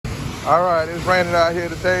All right, it's raining out here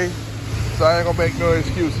today, so I ain't gonna make no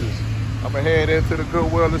excuses. I'm gonna head into the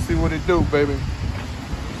Goodwill to see what it do, baby.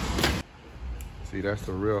 See, that's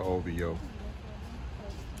the real OVO.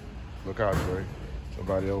 Look out, Dre.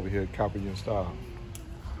 Somebody over here copying your style.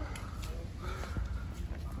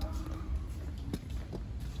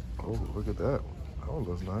 Oh, look at that. Oh,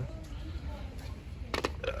 looks nice.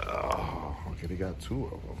 Oh, okay, they got two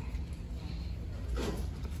of them.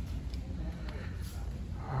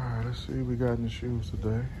 All right, let's see what we got in the shoes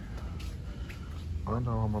today.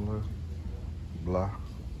 Under Armour list. Blah.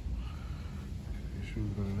 These shoes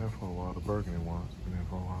been in there for a while. The burgundy ones been in there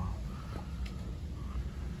for a while.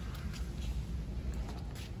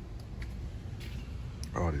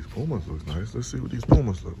 Oh, these Pumas look nice. Let's see what these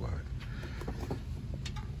Pumas look like.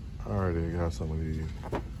 All right, they got some of these.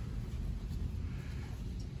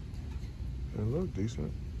 They look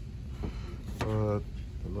decent. The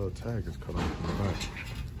little tag is cut off from the back.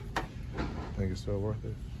 Think it's still worth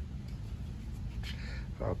it?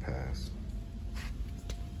 I'll pass.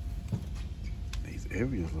 These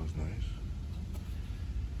Evias looks nice.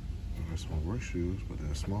 I got some work shoes, but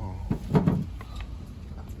they're small.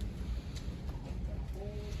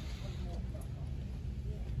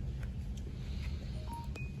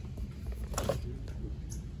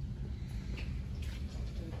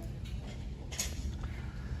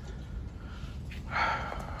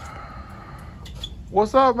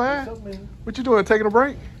 What's up, man? What's up, man? What you doing? Taking a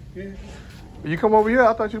break? Yeah. You come over here?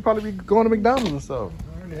 I thought you'd probably be going to McDonald's or something.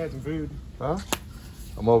 I already had some food. Huh?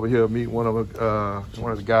 I'm over here meeting one of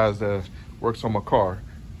the guys that works on my car.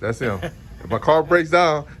 That's him. If my car breaks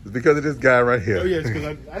down, it's because of this guy right here. Oh yeah, it's because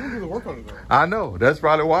I didn't do the work on it though. I know. That's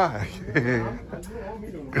probably why.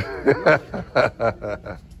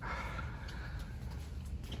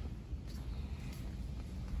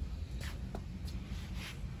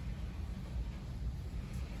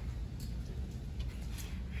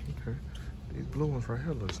 Okay. These blue ones right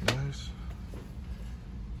here looks nice.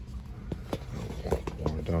 I'll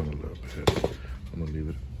warm it down a little bit. I'm gonna leave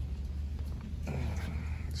it.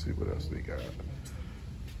 Let's see what else we got.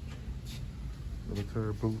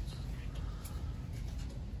 Military boots.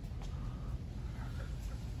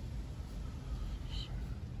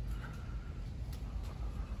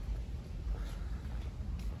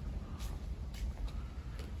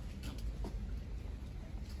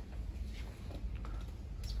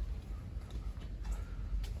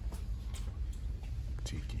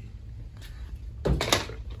 Tiki. Looks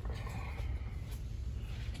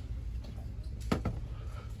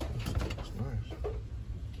nice.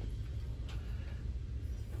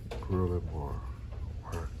 Grill and bar.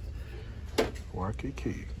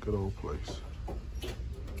 Waikiki, good old place.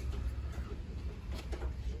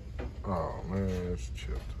 Oh man, it's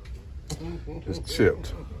chipped. It's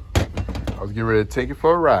chipped. I was getting ready to take it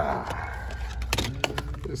for a ride.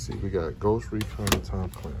 Let's see, we got Ghost Recon Time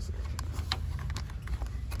Classic.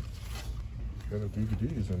 Got the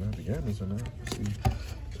DVDs in there, the games in there. Let's see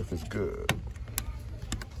if it's good.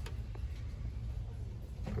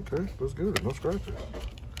 Okay, looks good, no scratches.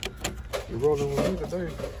 You're rolling with me today.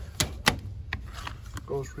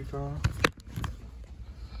 Ghost Recon.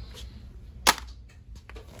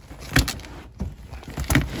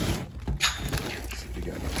 Let's see, we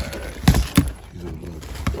got the bags. These are the little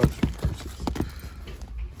collection purses.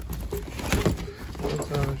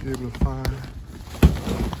 Sometimes you're able to find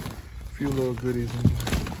a few little goodies in there.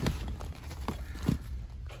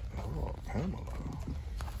 Oh, Pamela.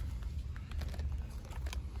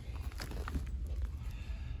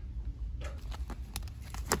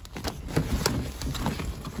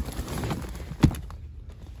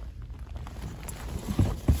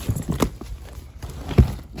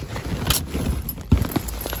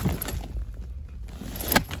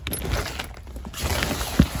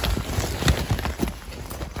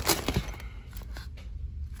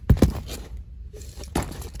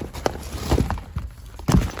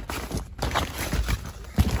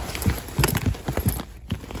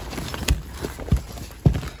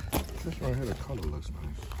 Right here, the color looks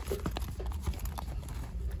nice.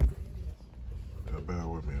 Yeah, bear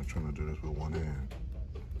with me, I'm trying to do this with one hand.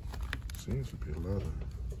 Seems to be leather.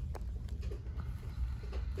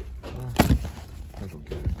 That'll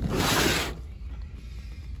get it.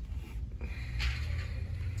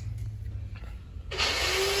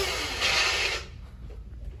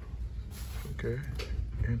 Okay,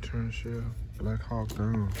 internship, Black Hawk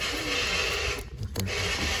Down. Looks like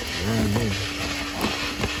it's brand new.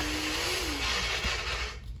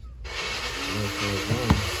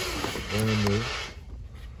 Brand new.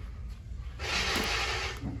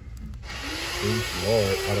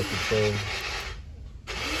 Lord, out of control.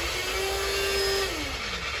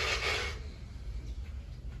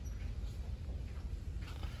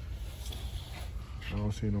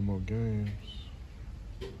 don't see no more games.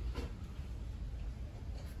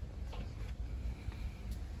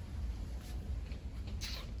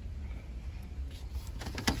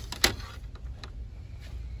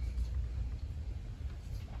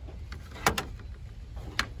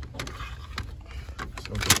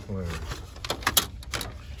 Simple Plan.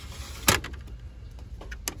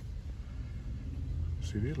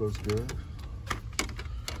 CD looks good.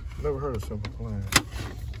 Never heard of Simple Plan.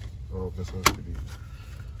 Oh, this one CD.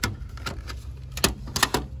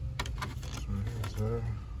 So here's that.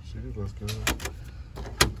 CD looks good.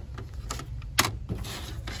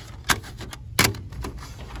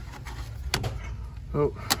 Oh,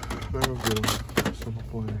 back up get them. Simple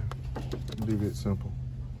Plan. Leave it simple.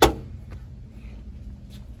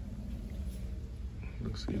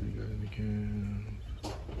 Let's see if we got any cans.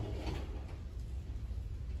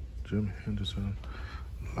 Jim Henderson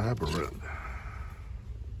Labyrinth.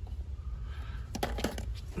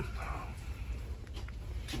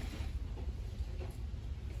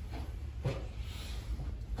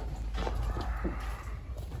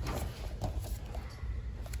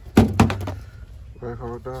 Back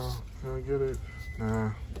hard down. Can I get it?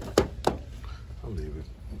 Nah. I'll leave it.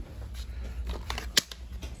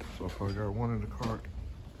 So far I got one in the cart.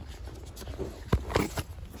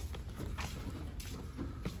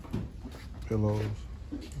 Pillows.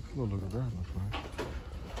 Pillow look at that, looks nice.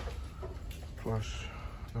 Plush.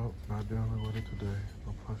 Nope, not dealing with it today.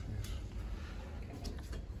 No plushies.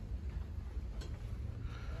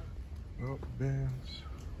 Nope, bins.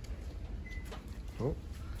 Oh,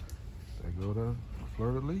 there go the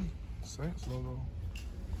Fleur de Lis Saints logo.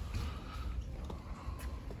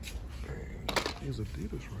 Dang, these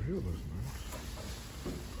Adidas right here looks nice.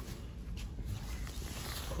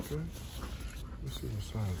 Okay, let's see the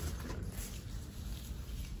size of it.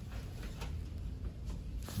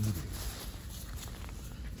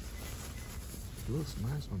 It looks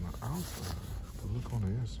nice on the outside, but look on the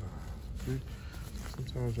inside. See,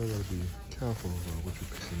 sometimes you gotta be careful about what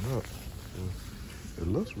you're picking up. It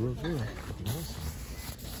looks real good on the outside.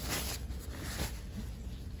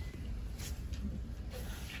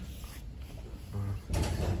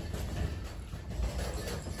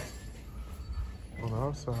 On the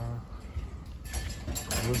outside,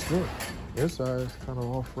 it looks good. Inside is kind of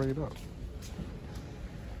all frayed up.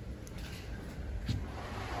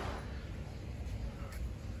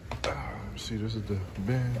 See, this is the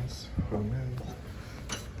bins for the men's.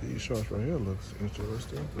 These shorts right here looks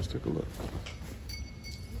interesting. Let's take a look.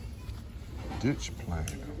 Ditch Plan.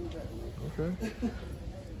 Okay.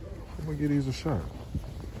 I'm gonna give these a shot.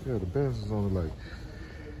 Yeah, the bins is only like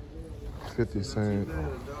 50 cents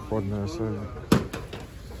or 49 cents.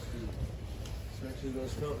 Let's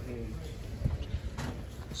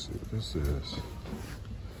see what this is.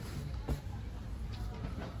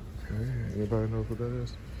 Okay, anybody know what that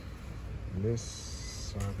is? Miss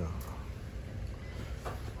Saga.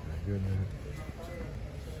 My goodness.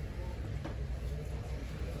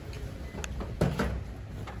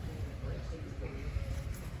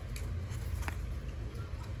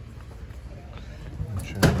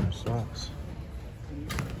 Change socks.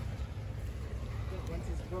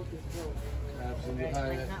 Absolutely.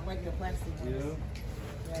 Not like the plastic ones.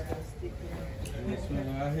 Yeah, they'll stick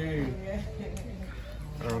there. I hear you.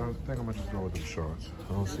 I think I'm gonna just go with them shorts.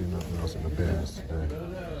 I don't see nothing else in the bins today.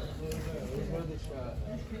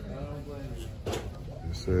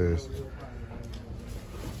 It says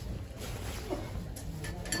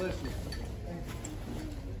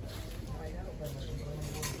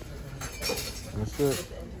that's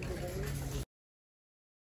it.